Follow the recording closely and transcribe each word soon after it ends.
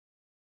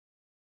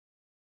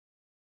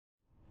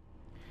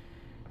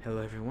Hello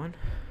everyone,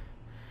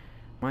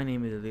 my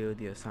name is Leo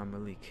Diasam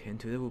Malik, and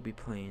today we'll be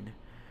playing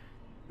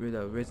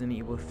the Resident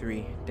Evil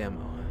 3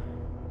 demo.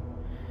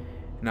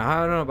 Now I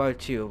don't know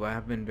about you, but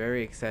I've been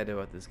very excited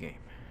about this game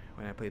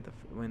when I played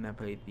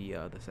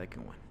the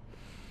second one.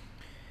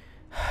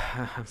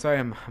 I'm sorry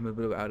I'm a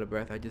little out of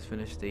breath. I just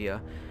finished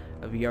a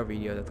VR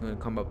video that's going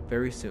to come up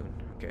very soon.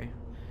 Okay,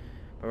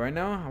 but right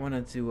now I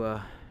wanted to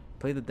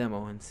play the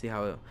demo and see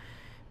how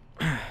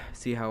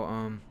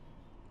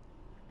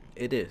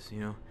it is,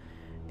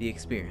 the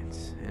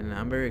experience, and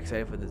I'm very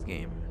excited for this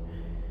game.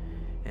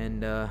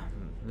 And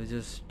let's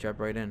just jump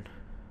right in.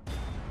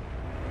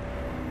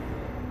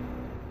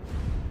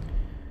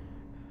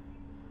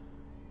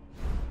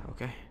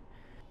 Okay.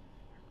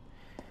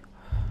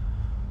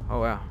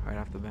 Oh wow, right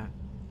off the bat.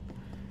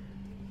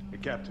 Hey,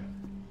 Captain.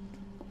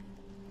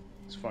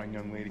 This fine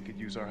young lady could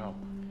use our help.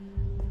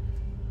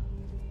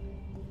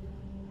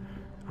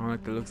 I don't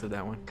like the looks of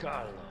that one.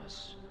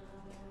 Carlos,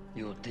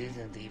 you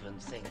didn't even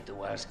think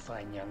to ask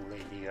fine young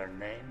lady her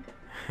name?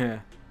 Yeah.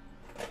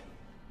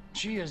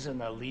 She is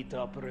an elite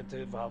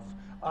operative of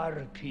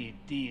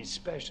RPD,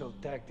 Special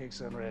Tactics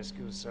and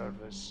Rescue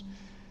Service.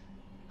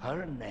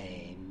 Her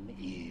name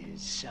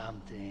is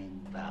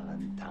something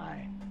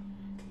Valentine.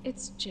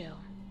 It's Jill.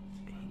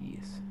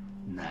 Yes.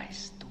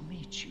 Nice to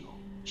meet you,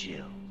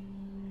 Jill.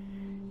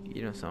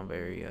 You don't sound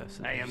very I am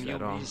suspicious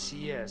at all.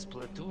 UBCS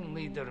Platoon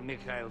Leader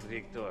Mikhail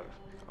Victor.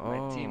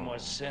 My team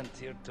was sent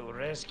here to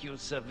rescue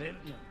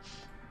civilians.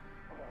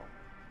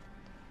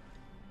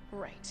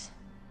 Right.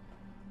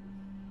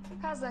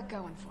 How's that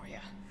going for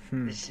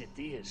you? The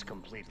city is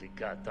completely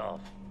cut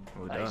off,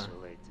 Oh, duh.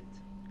 isolated.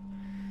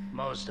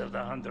 Most of the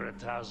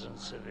 100,000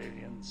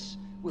 civilians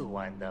will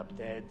wind up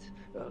dead.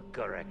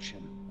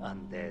 Correction,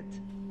 undead.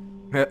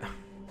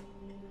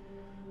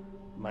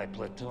 My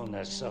platoon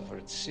has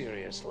suffered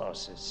serious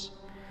losses.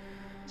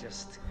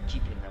 Just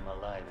keeping them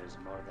alive is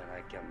more than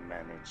I can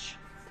manage.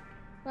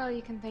 Well,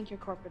 you can thank your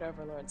corporate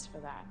overlords for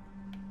that.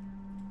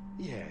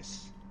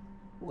 Yes.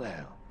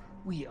 Well,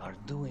 we are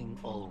doing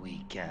all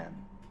we can.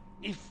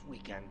 If we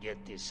can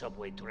get this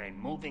subway train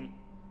moving,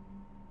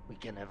 we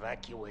can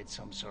evacuate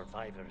some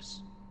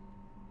survivors.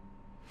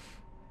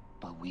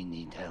 But we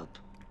need help.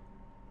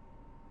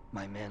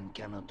 My men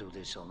cannot do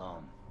this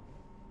alone.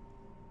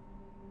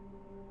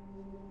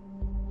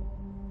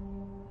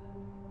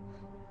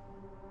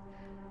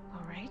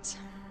 All right.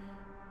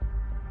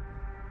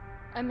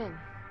 I'm in.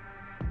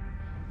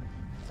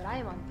 But I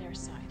am on their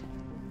side,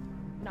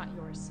 not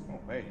yours. Oh,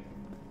 hey.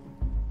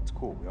 It's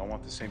cool. We all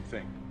want the same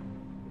thing.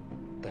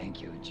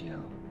 Thank you,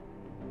 Jill.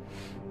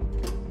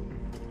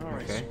 All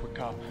right, Okay. Super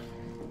Cop.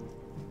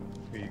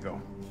 Here you go.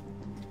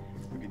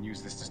 We can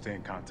use this to stay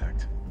in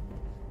contact.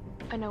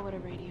 I know what a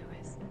radio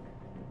is.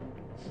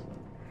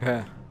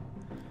 Dang,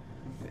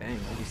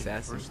 pretty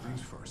sassy. First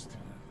things first.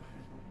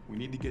 We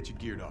need to get you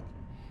geared up.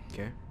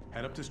 Okay.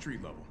 Head up to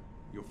street level.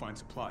 You'll find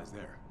supplies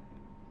there.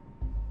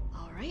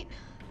 All right.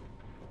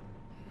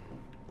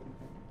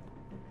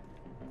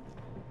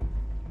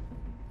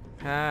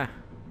 Ah.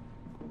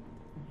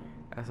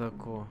 That's so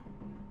cool.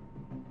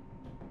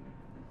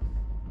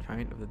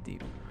 Giant of the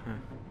Deep. Huh.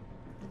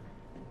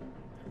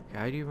 Okay,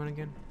 how do you run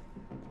again?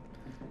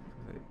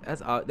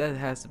 That's that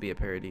has to be a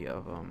parody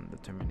of the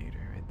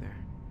Terminator right there.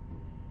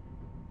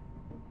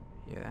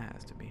 Yeah, that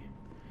has to be.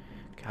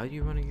 Okay, how do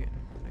you run again?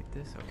 Like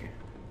this? Okay.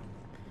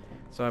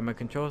 Sorry, my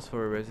controls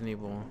for Resident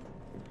Evil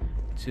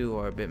 2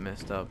 are a bit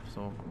messed up,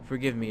 so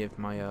forgive me if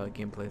my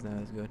gameplay is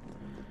not as good.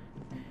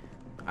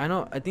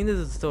 I think this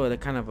is still a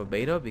kind of a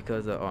beta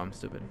because oh, I'm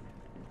stupid.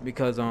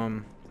 Because I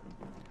don't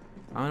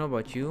know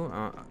about you,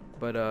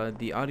 but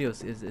the audio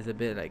is a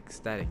bit like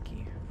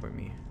staticky for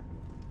me.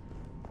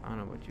 I don't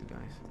know about you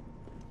guys.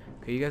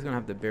 Okay, you guys gonna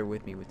have to bear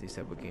with me with these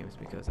type of games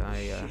because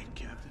Shit,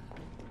 Captain.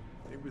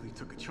 They really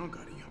took a chunk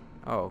out of you.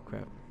 oh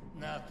crap.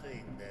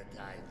 Nothing that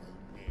I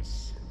will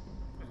miss.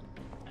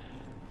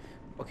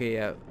 Okay,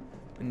 yeah.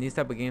 In these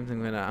type of games,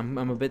 I'm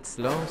a bit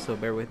slow, so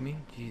bear with me.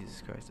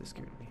 Jesus Christ, that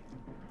scared me.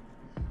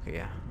 Okay,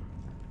 yeah.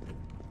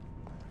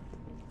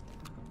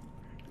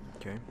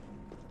 Okay.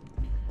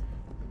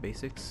 The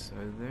basics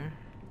are there.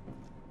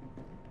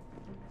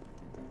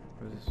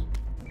 What is this?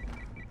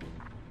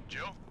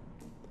 Jill?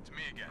 It's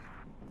me again.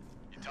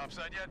 You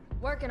topside yet?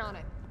 Working on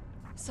it.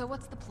 So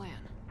what's the plan?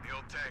 The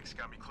old tanks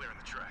got me clearing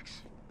the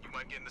tracks. You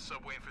mind getting the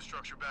subway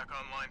infrastructure back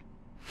online?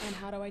 And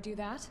how do I do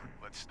that?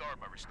 Let's start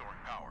by restoring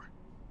power.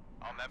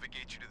 I'll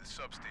navigate you to the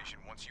substation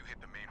once you hit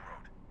the main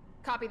road.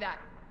 Copy that.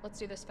 Let's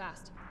do this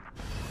fast.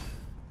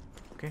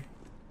 Okay.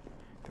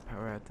 The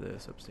power at the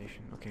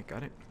substation. Okay,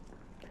 got it.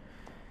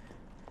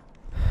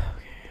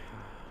 Okay.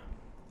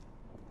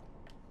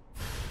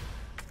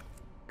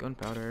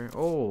 Gunpowder.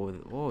 Oh,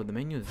 the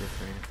menu is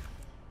different.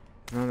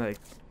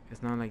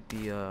 It's not like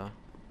the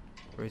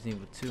Resident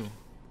Evil 2.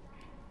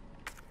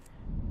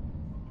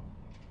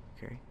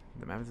 Okay,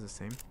 the map is the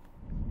same.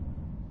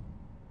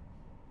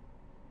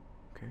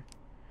 Okay.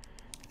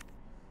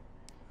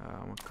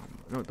 I want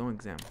no, don't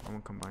exam. I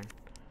want combine.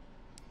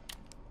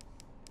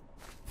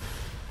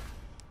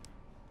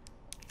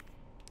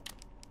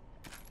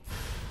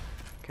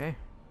 Okay.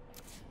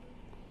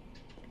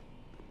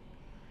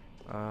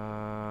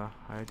 How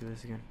do I do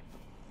this again?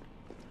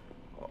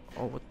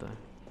 Oh, what the?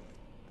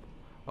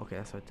 Okay,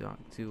 that's how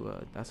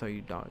that's how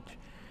you dodge.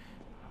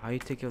 How you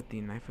take out the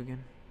knife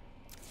again?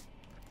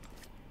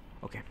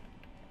 Okay.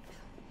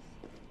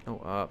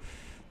 Oh,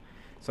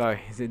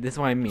 sorry. See, this is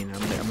what I mean.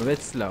 I'm a bit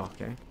slow.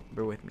 Okay,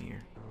 bear with me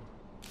here.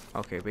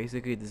 Okay,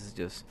 basically this is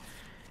just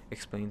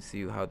explains to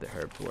you how the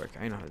herbs work.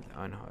 I know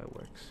how it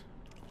works.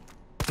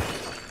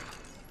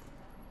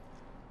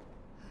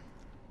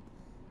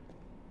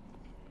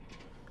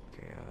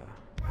 Okay.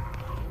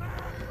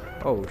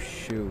 Oh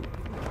shoot.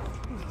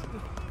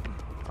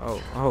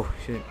 Oh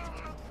shit.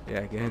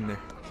 Yeah, get in there.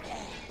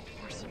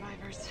 More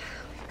survivors.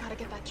 Gotta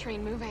get that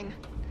train moving.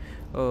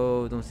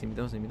 Oh, don't see me.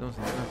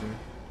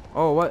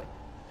 Oh, what?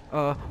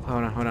 Hold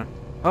on.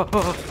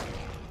 Oh.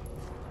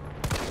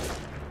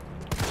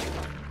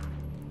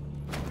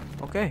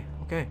 Okay.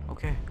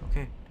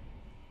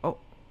 Oh,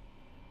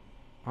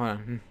 hold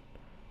on.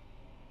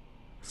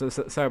 So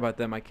sorry about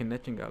that. My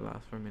connection got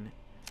lost for a minute.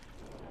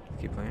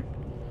 Let's keep playing.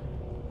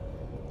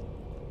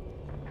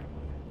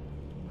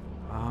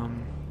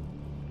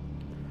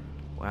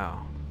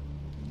 Wow,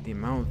 the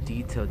amount of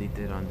detail they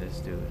did on this,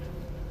 dude.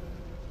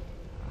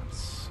 I'm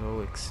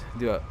so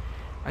dude.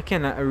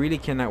 I really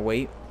cannot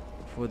wait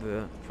for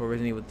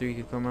Resident Evil 3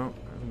 to come out.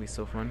 It's gonna be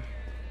so fun.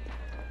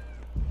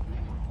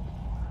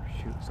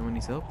 Shoot, someone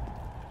needs help.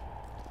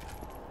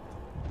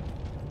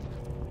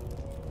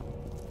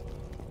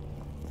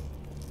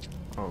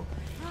 Oh,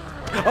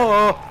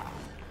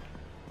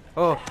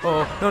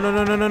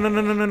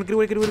 no,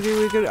 get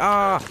away.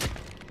 Ah,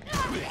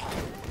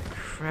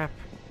 crap.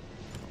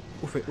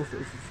 Oof it.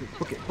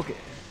 Book it.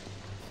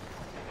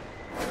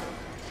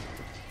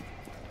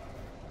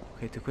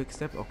 Okay, too quick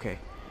step. Okay,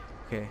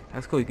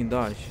 that's cool. You can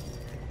dodge.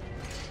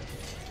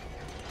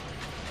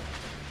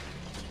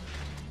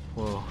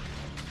 Whoa.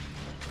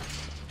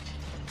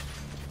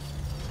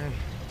 Hey.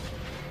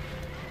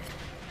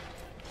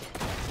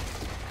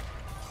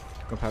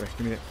 Gunpowder,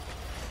 give me that.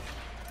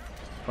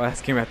 Oh,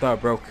 that game I thought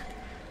broke.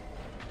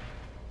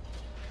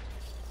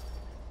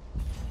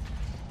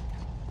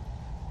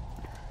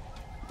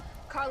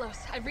 Carlos,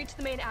 I've reached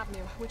the main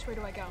avenue. Which way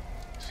do I go?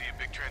 See a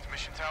big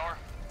transmission tower?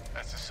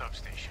 That's the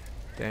substation.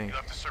 Dang. You'll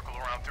have to circle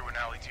around through an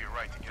alley to your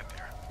right to get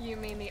there. You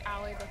mean the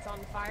alley that's on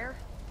fire?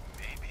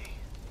 Maybe.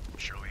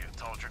 Surely a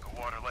tall drink of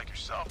water like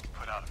yourself can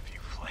put out a few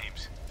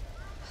flames.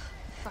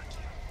 Fuck you.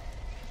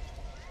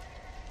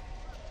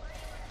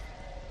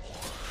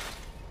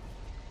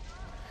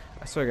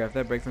 I swear, God, if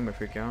that breaks, I'm gonna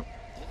freak out.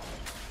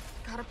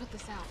 Gotta put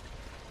this out.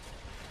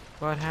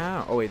 But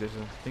how? Oh wait, there's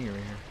a thing over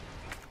here.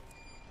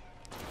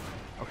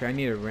 Okay, I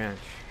need a wrench.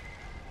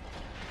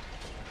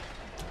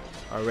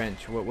 A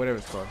wrench, whatever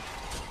it's called.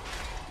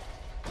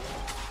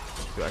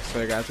 Dude, I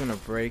swear, God, it's gonna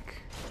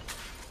break.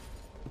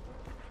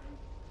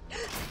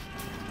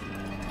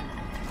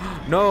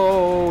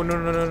 No,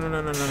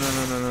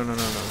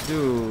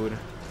 dude.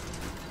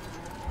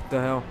 What the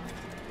hell?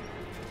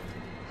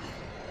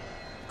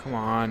 Come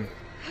on.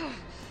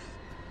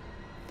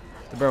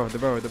 The barrel.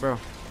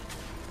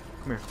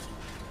 Come here.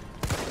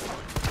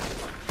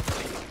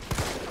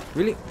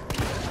 Really?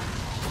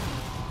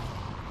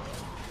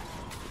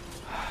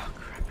 Oh,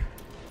 crap.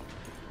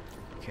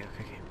 Okay.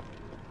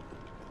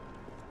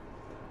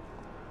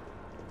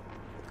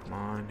 Come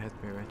on, there has to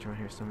be a wrench around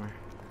here somewhere.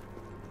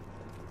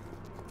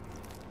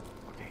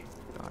 Okay,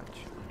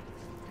 dodge.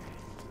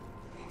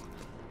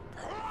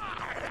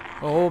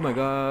 Oh my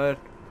God.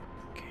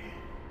 Okay.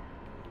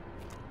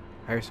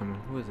 I hear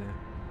someone. Who is that?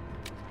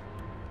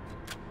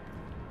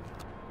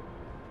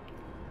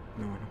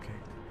 No one, okay.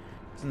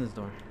 What's in this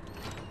door?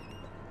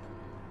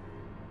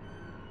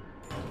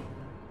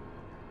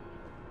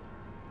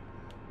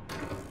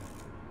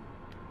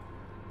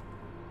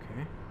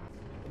 Okay.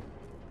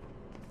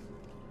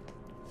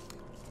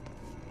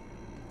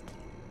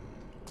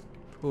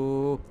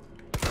 Oh.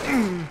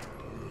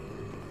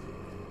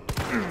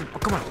 Oh,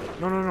 come on.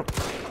 No.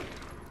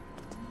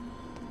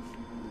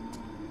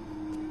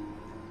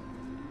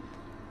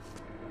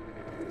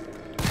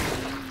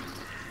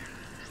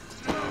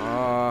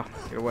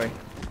 Get away.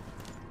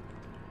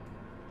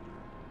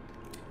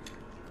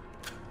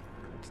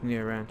 Just need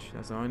a wrench.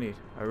 That's all I need.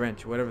 A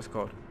wrench, whatever it's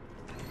called.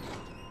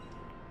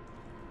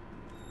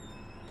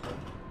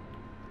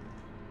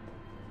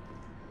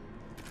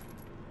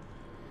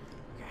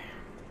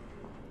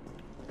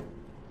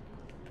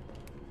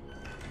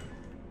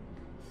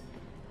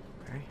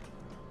 Okay.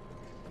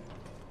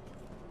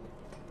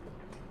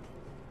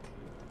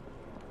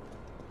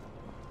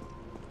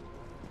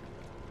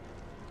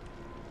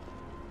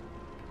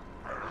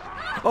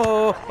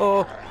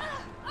 Oh!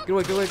 Get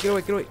away!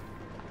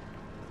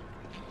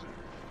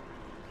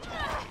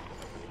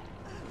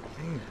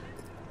 Dang.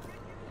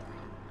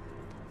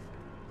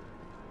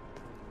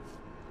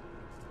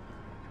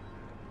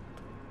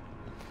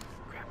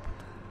 Crap.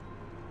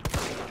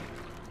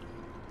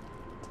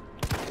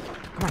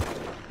 Come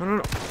on!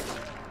 No!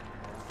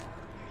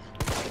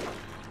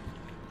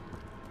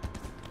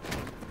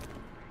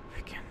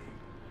 Freaking.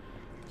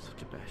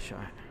 Such a That shot.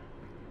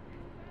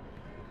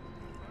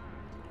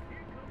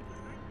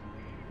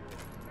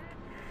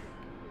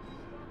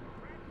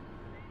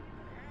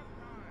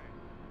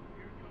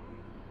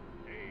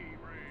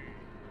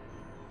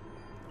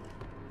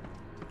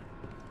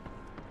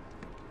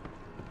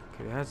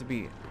 Okay, there has to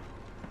be.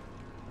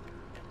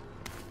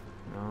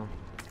 No.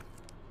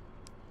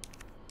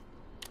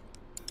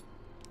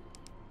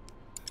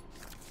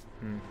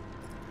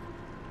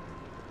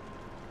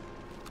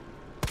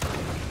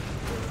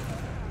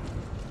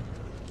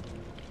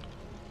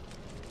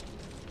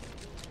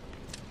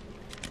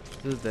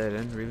 This is dead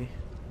end, really?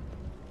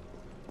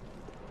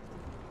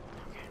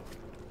 Okay.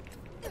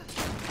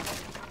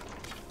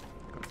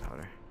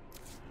 Gunpowder.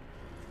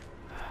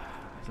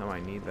 That's not what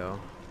I need, though.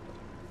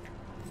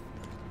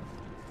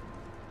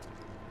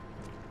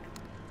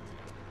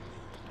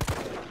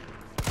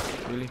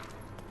 Really?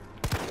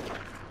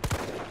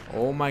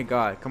 Oh my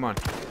god, come on.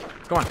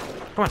 Come on,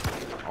 come on.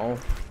 Oh.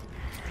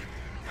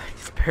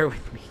 Just bear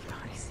with me,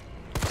 guys.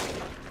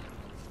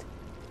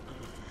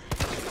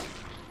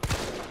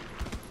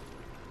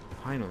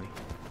 Finally.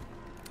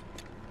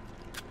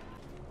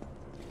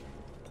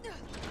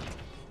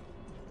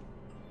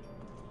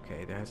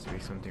 Okay, there has to be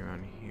something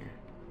around here.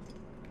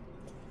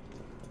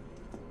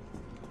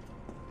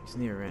 Just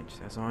need a wrench.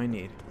 That's all I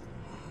need.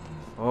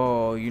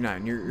 Oh, you're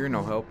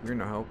no help. You're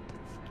no help.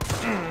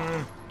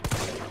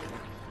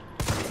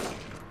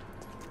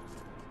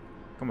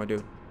 Come on,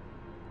 dude.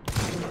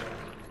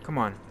 Come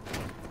on.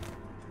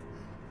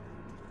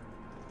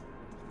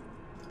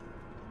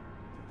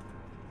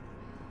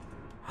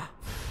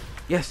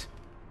 Yes.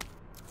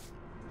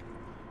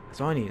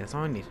 That's all I need. That's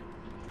all I need.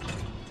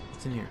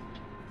 What's in here?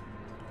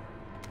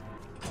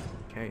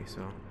 Okay,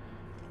 so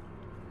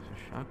there's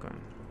a shotgun.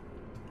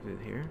 Is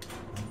it here?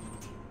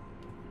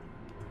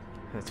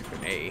 That's a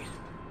grenade.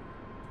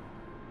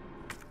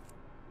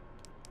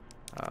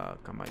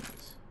 Combine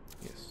this.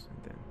 Yes,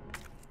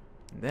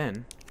 and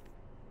then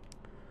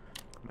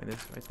combine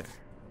this right there.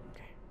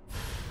 Okay.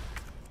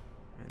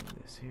 And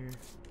this here.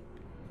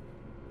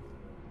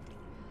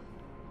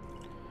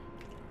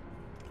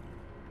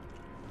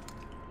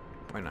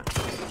 Why not?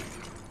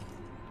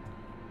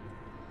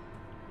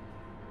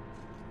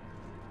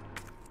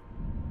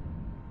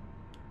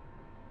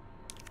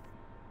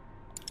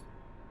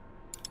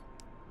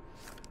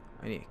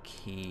 I need a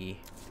key.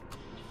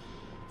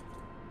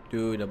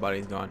 Dude, the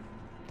body's gone.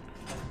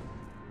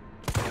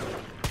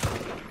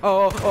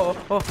 Oh, oh, oh,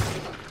 oh.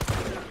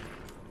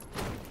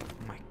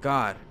 Oh my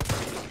god.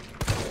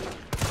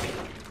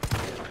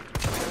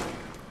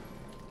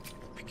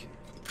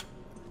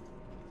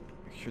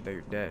 Make sure that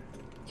you're dead.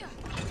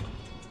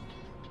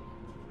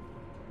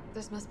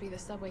 This must be the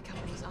subway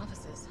company's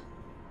offices.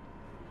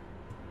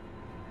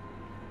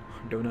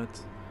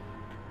 Donuts.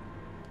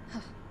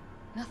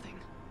 Nothing.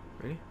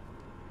 Ready?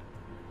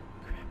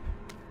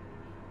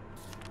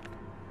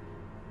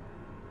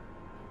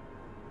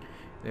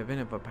 In the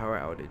event of a power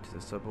outage, the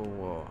subway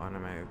will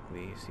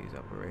automatically cease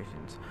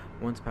operations.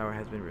 Once power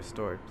has been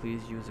restored,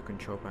 please use the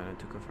control panel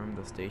to confirm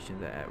the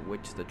stations at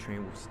which the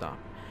train will stop,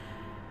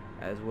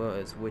 as well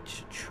as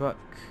which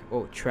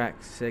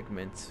track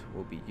segments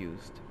will be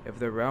used. If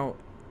the route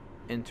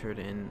entered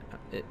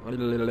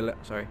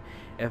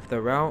if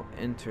the route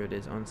entered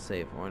is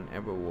unsafe or an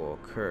error will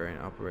occur and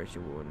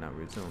operation will not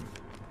resume.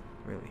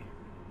 Really?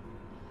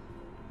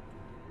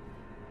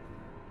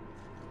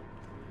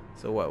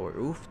 So what? We're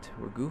oofed?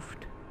 We're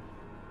goofed?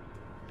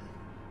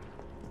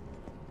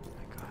 Oh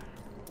my god.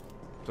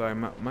 Sorry,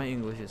 my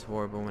English is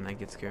horrible when I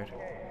get scared.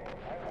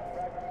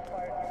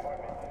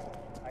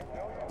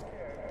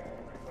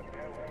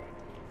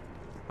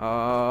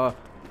 No,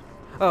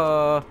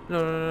 no,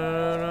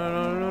 no, no,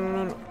 no, no,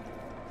 no, no.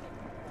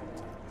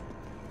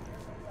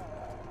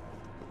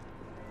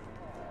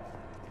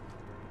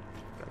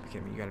 You gotta be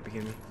kidding me, you gotta be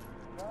kidding me.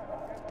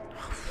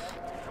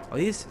 Are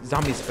these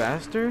zombies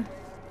faster?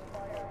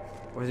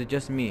 Or is it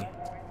just me?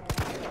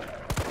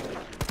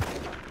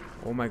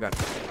 Oh my god.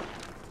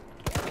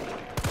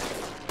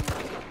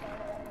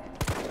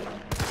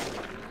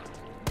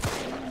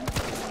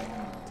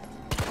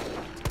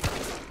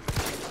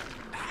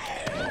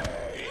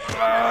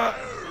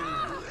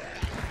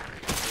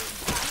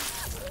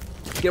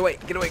 Get away,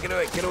 get away, get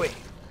away, get away.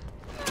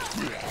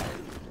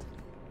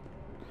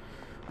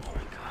 Oh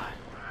my god.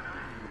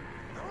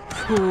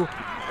 Ooh.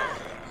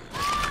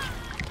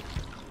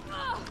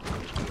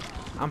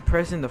 I'm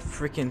pressing the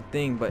freaking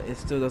thing, but it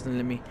still doesn't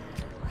let me.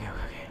 Okay,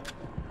 okay,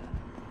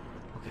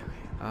 okay.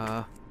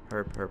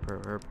 Okay,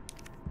 okay. Herb.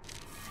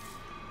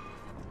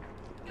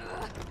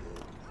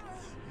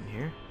 In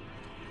here?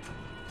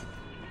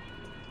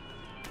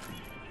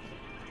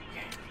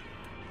 Okay.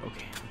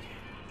 Okay, okay.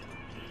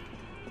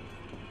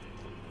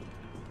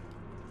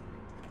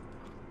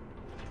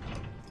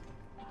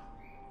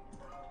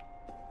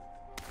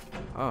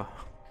 Oh.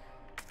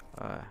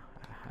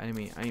 I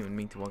didn't even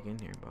mean to walk in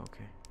here, but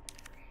okay.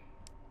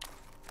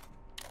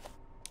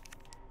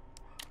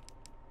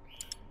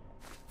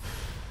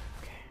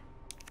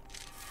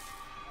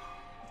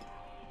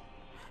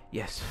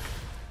 Yes.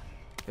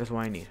 That's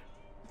what I need.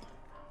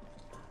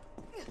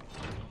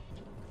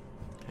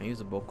 Can I use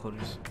the bolt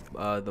cutters?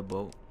 The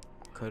bolt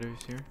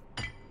cutters here.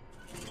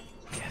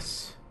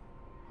 Yes.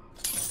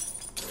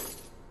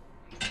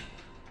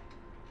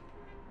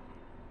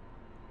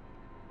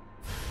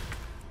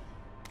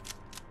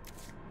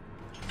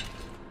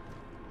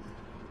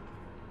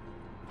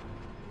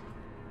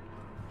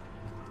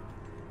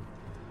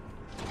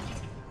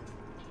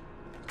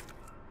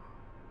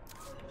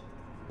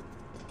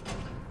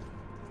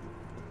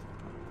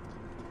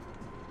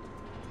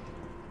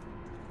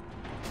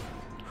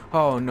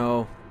 Oh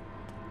no.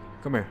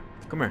 Come here.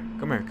 Come here.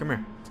 Come here. Come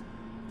here.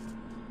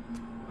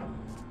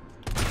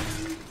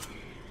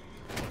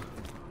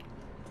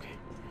 Okay.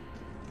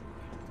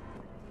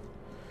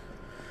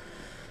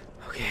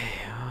 Okay.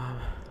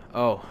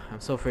 Oh, I'm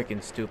so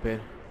freaking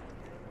stupid.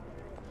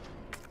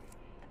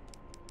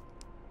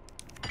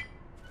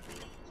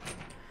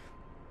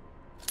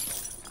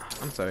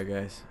 I'm sorry,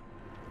 guys.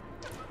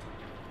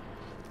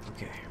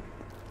 Okay.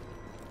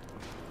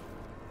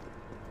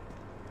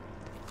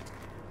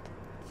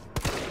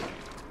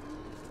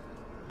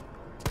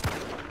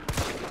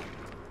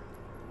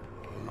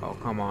 Oh,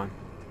 come on.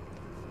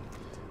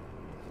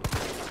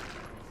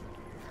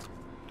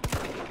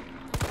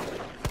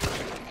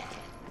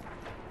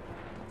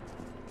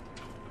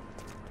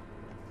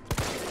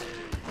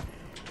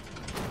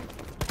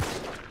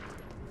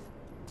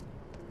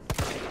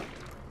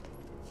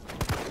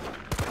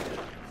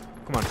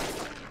 Come on.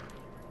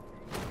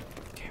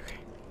 Okay, okay.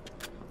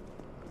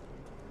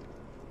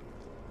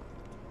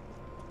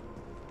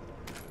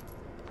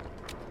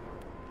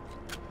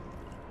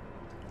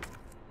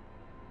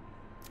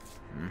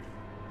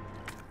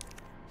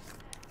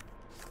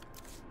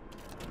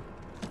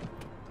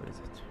 What is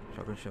it?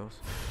 Shotgun shells.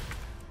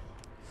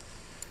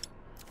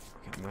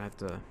 Okay, I'm gonna have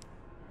to.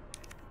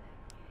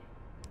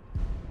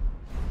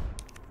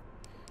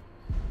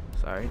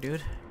 Sorry,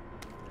 dude.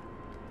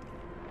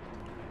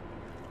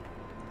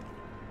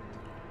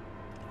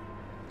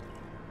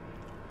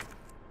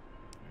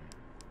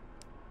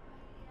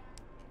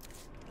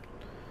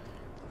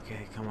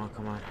 Okay, come on,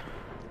 come on.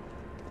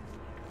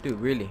 Dude,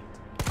 really?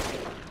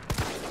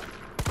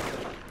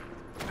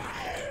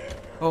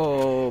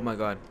 Oh my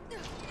god.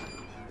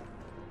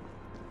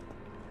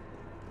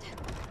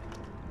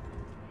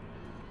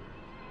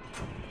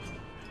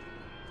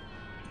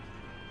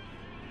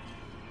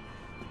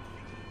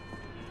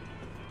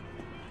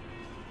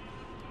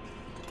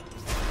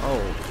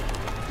 Oh.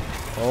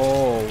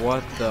 Oh,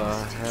 what the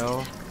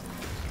hell?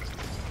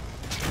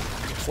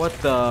 What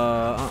the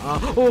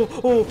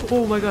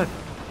oh my god.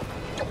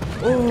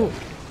 Oh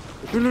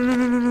no no no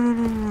no no no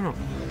no no no.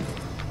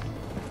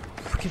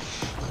 Freaking.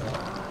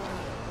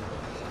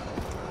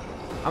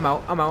 I'm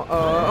out. Oh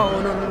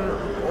no no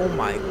no. Oh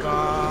my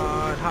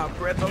god. Hot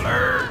breath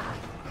alert.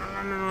 No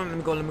no no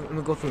no. Let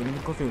me go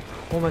through.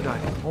 Oh my god.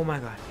 Oh my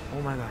god.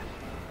 Oh my god.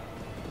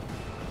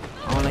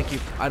 I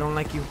don't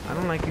like you. I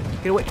don't like you.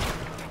 Get away.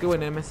 Get away,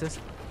 Nemesis.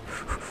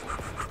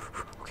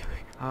 Okay,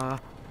 wait.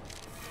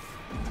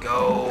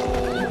 Go.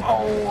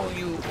 Oh,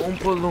 you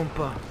Oompa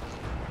Loompa.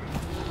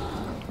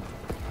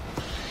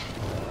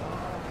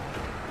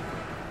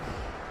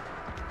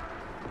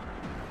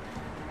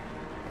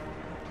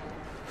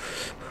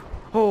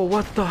 Oh,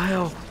 what the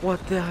hell?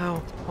 What the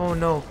hell? Oh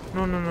no.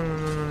 No no no no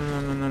no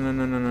no no no no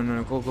no no no no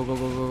no. Go go go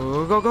go go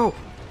go go go.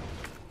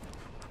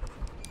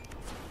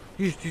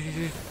 Yes.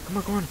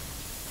 Come on.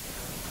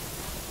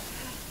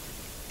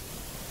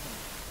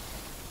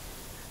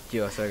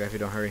 Yo, sorry guys, if you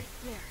don't hurry.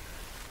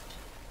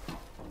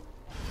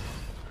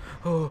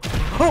 Oh.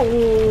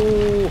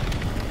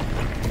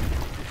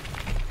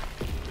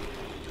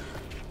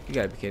 You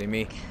gotta be kidding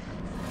me.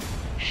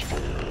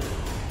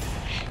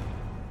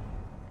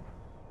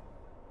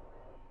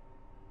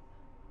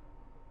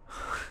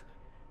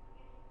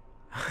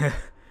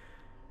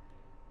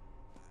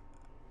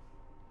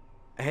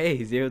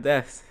 Hey, 0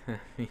 deaths.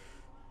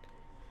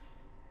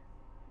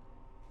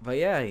 But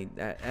yeah,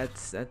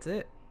 that's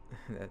it.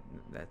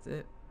 That's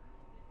it.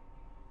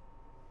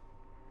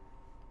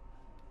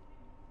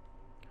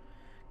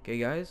 Okay,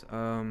 guys.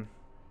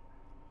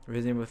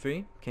 Resident Evil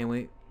 3. Can't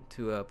wait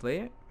to play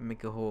it.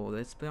 Make a whole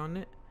let's play on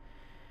it.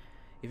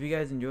 If you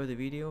guys enjoyed the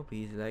video,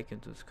 please like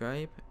and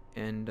subscribe.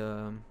 And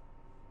I'll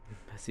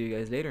see you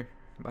guys later.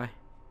 Bye.